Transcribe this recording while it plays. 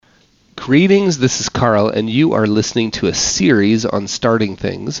Greetings, this is Carl, and you are listening to a series on starting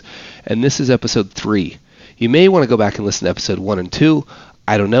things, and this is episode 3. You may want to go back and listen to episode 1 and 2.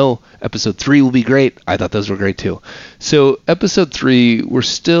 I don't know. Episode 3 will be great. I thought those were great too. So episode 3, we're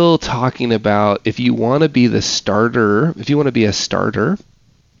still talking about if you want to be the starter, if you want to be a starter,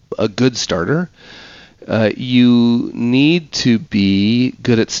 a good starter, you need to be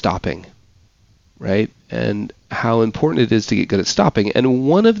good at stopping, right? And how important it is to get good at stopping. And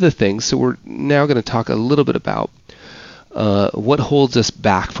one of the things, so we're now going to talk a little bit about what holds us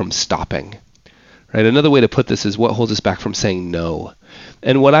back from stopping, right? Another way to put this is what holds us back from saying no.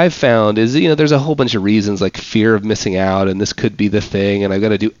 And what I've found is, there's a whole bunch of reasons, like fear of missing out, and this could be the thing, and I've got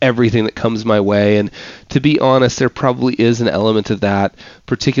to do everything that comes my way. And to be honest, there probably is an element of that,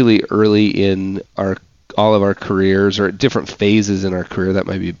 particularly early in all of our careers, or at different phases in our career. That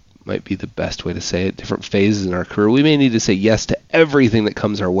might be the best way to say it. Different phases in our career, we may need to say yes to everything that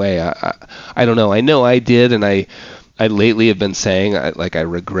comes our way. I don't know. I know I did, and I lately have been saying, I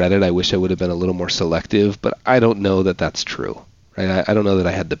regret it. I wish I would have been a little more selective, but I don't know that that's true. Right? I don't know that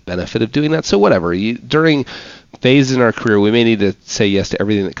I had the benefit of doing that. So whatever. During phases in our career, we may need to say yes to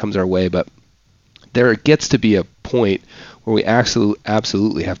everything that comes our way, but there gets to be a point where we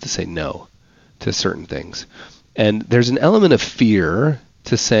absolutely have to say no to certain things. And there's an element of fear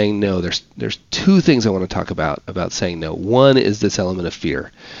to saying no. There's two things I want to talk about saying no. One is this element of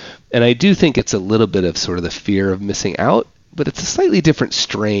fear. And I do think it's a little bit of sort of the fear of missing out, but it's a slightly different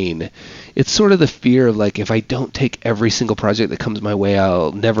strain. It's sort of the fear of, like, if I don't take every single project that comes my way,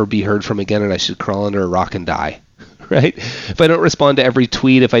 I'll never be heard from again and I should crawl under a rock and die. Right? If I don't respond to every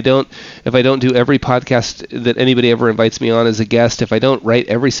tweet, if I don't do every podcast that anybody ever invites me on as a guest, if I don't write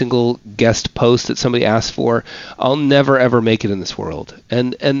every single guest post that somebody asks for, I'll never ever make it in this world.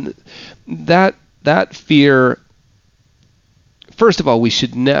 And that fear, first of all, we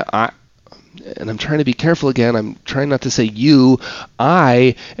should and I'm trying to be careful again. I'm trying not to say you.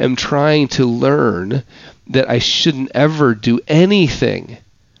 I am trying to learn that I shouldn't ever do anything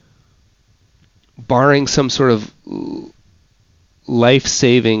barring some sort of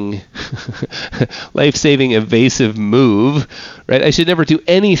life-saving evasive move, right? I should never do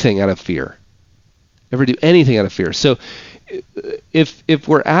anything out of fear. Never do anything out of fear. So if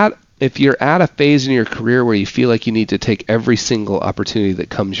you're at a phase in your career where you feel like you need to take every single opportunity that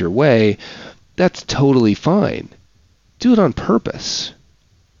comes your way, that's totally fine. Do it on purpose.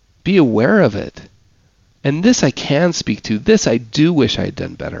 Be aware of it. And this I can speak to. This I do wish I had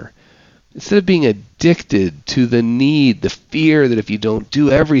done better. Instead of being addicted to the need, the fear that if you don't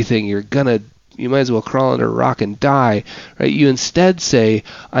do everything, you might as well crawl under a rock and die, right? You instead say,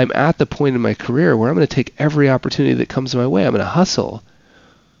 I'm at the point in my career where I'm going to take every opportunity that comes my way. I'm going to hustle.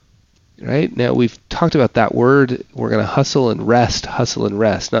 Right? Now, we've talked about that word. We're going to hustle and rest,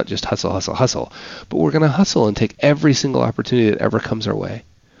 not just hustle, but we're going to hustle and take every single opportunity that ever comes our way.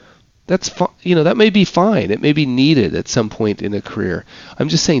 That's that may be fine. It may be needed at some point in a career. I'm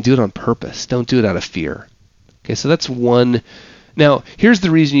just saying, do it on purpose. Don't do it out of fear. Okay, so that's one. Now, here's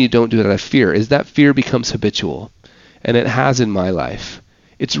the reason you don't do it out of fear, is that fear becomes habitual, and it has in my life.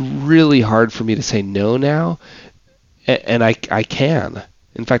 It's really hard for me to say no now, and I can.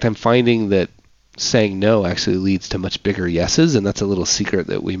 In fact, I'm finding that saying no actually leads to much bigger yeses, and that's a little secret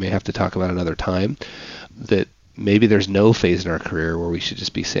that we may have to talk about another time, that maybe there's no phase in our career where we should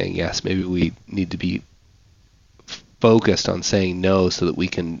just be saying yes. Maybe we need to be focused on saying no so that we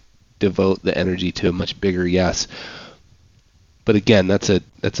can devote the energy to a much bigger yes. But again, that's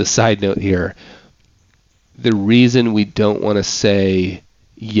a side note here. The reason we don't want to say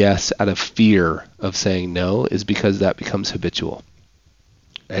yes out of fear of saying no is because that becomes habitual.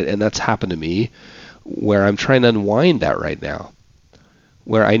 And that's happened to me, where I'm trying to unwind that right now,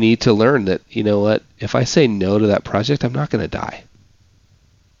 where I need to learn that, if I say no to that project, I'm not going to die.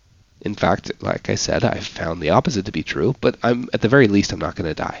 In fact, like I said, I've found the opposite to be true, but at the very least, I'm not going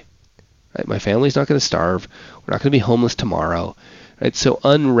to die. Right? My family's not going to starve. We're not going to be homeless tomorrow. Right? So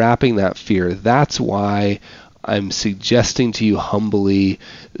unwrapping that fear, that's why I'm suggesting to you humbly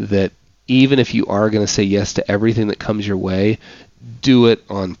that even if you are going to say yes to everything that comes your way, do it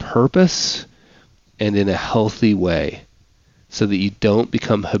on purpose and in a healthy way so that you don't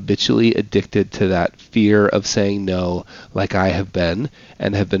become habitually addicted to that fear of saying no, like I have been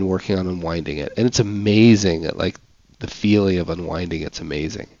and have been working on unwinding it. And it's amazing, like the feeling of unwinding, it's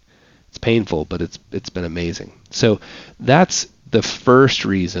amazing. It's painful, but it's been amazing. So that's the first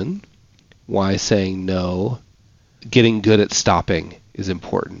reason why saying no, getting good at stopping, is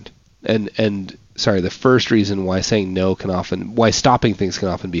important. The first reason why saying no why stopping things can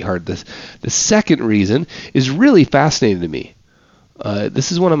often be hard. The second reason is really fascinating to me.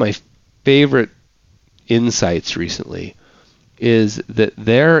 This is one of my favorite insights recently is that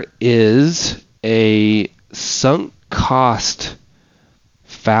there is a sunk cost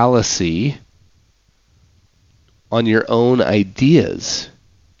fallacy on your own ideas.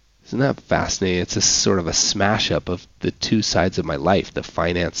 Isn't that fascinating? It's a sort of a smash up of the two sides of my life, the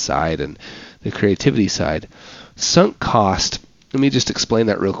finance side and the creativity side. Sunk cost, let me just explain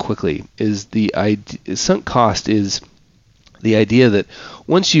that real quickly, is the idea, sunk cost is the idea that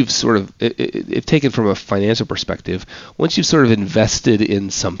once you've sort of, if taken from a financial perspective, once you've sort of invested in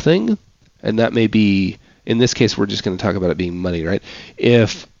something, and that may be, in this case, we're just going to talk about it being money, right?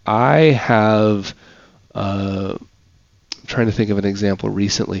 If I have, I'm trying to think of an example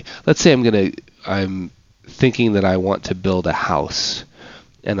recently. Let's say I'm thinking that I want to build a house,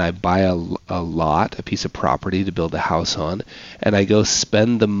 and I buy a lot, a piece of property to build a house on, and I go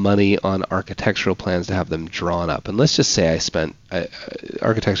spend the money on architectural plans to have them drawn up. And let's just say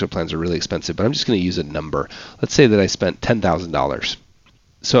architectural plans are really expensive, but I'm just going to use a number. Let's say that I spent $10,000.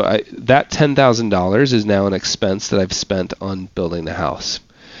 So that $10,000 is now an expense that I've spent on building the house.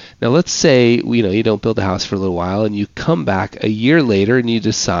 Now let's say you don't build a house for a little while, and you come back a year later and you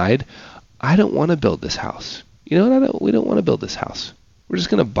decide, I don't want to build this house. We don't want to build this house. We're just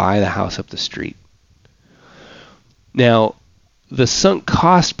going to buy the house up the street. Now, the sunk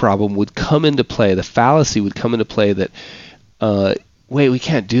cost problem would come into play. The fallacy would come into play that, wait, we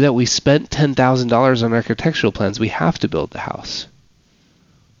can't do that. We spent $10,000 on architectural plans. We have to build the house.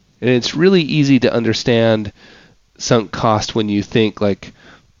 And it's really easy to understand sunk cost when you think like,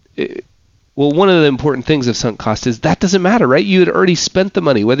 one of the important things of sunk cost is that doesn't matter, right? You had already spent the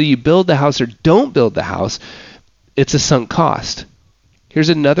money. Whether you build the house or don't build the house, it's a sunk cost. Here's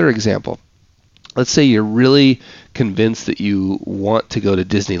another example. Let's say you're really convinced that you want to go to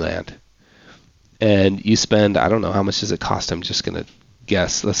Disneyland, and you spend, I don't know, how much does it cost? I'm just going to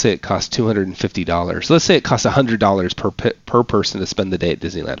guess. Let's say it costs $250. Let's say it costs $100 per person to spend the day at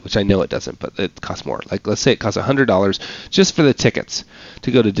Disneyland, which I know it doesn't, but it costs more. Like, let's say it costs $100 just for the tickets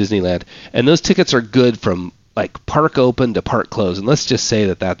to go to Disneyland, and those tickets are good from like park open to park close, and let's just say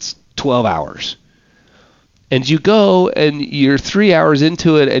that that's 12 hours. And you go and you're 3 hours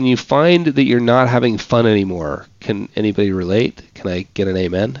into it and you find that you're not having fun anymore. Can anybody relate? Can I get an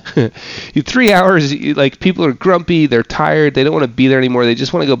amen? 3 hours, like people are grumpy, they're tired, they don't want to be there anymore. They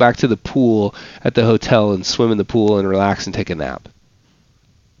just want to go back to the pool at the hotel and swim in the pool and relax and take a nap.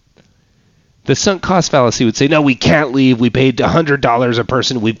 The sunk cost fallacy would say, no, we can't leave. We paid $100 a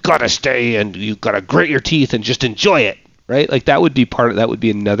person. We've got to stay, and you've got to grit your teeth and just enjoy it. Right? Like that would be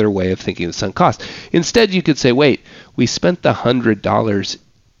another way of thinking of sunk cost. Instead, you could say, wait, we spent the $100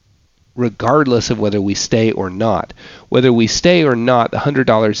 regardless of whether we stay or not. Whether we stay or not, the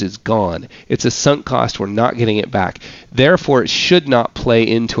 $100 is gone. It's a sunk cost. We're not getting it back. Therefore, it should not play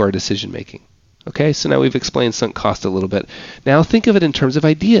into our decision making. Okay, so now we've explained sunk cost a little bit. Now think of it in terms of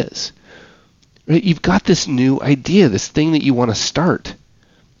ideas. Right? You've got this new idea, this thing that you want to start.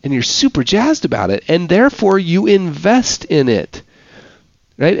 And you're super jazzed about it, and therefore you invest in it,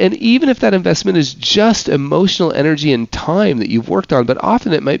 right? And even if that investment is just emotional energy and time that you've worked on, but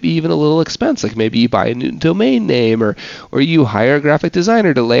often it might be even a little expense, like maybe you buy a new domain name, or you hire a graphic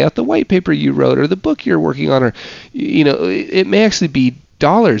designer to lay out the white paper you wrote, or the book you're working on, or it may actually be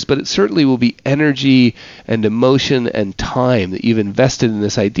dollars, but it certainly will be energy and emotion and time that you've invested in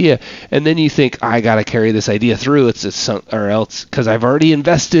this idea. And then you think, I got to carry this idea through, or else, because I've already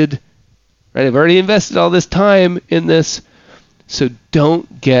invested, right? I've already invested all this time in this. So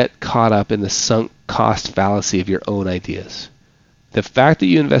don't get caught up in the sunk cost fallacy of your own ideas. The fact that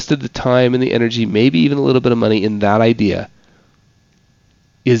you invested the time and the energy, maybe even a little bit of money in that idea,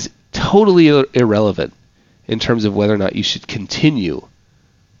 is totally irrelevant in terms of whether or not you should continue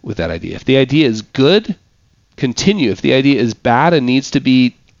with that idea. If the idea is good, continue. If the idea is bad and needs to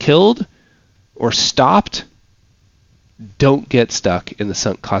be killed or stopped, don't get stuck in the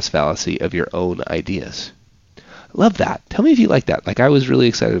sunk cost fallacy of your own ideas. Love that. Tell me if you like that. Like, I was really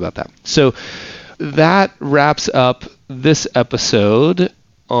excited about that. So that wraps up this episode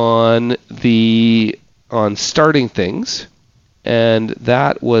on starting things. And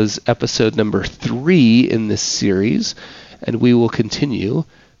that was episode number 3 in this series. And we will continue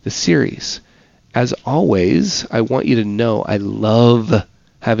the series. As always, I want you to know I love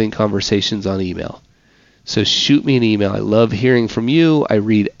having conversations on email. So shoot me an email. I love hearing from you. I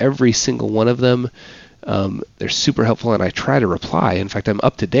read every single one of them. They're super helpful, and I try to reply. In fact, I'm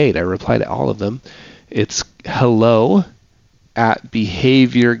up to date. I reply to all of them. It's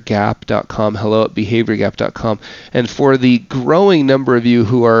hello@behaviorgap.com, hello@behaviorgap.com. And for the growing number of you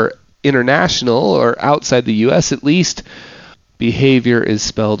who are international or outside the U.S. at least, behavior is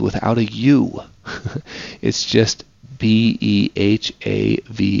spelled without a U. It's just Behavior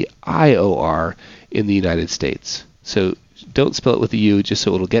in the United States. So don't spell it with a U just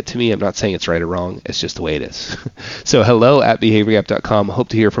so it'll get to me. I'm not saying it's right or wrong. It's just the way it is. So hello@behaviorgap.com. Hope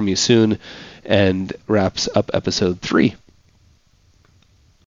to hear from you soon, and wraps up episode 3.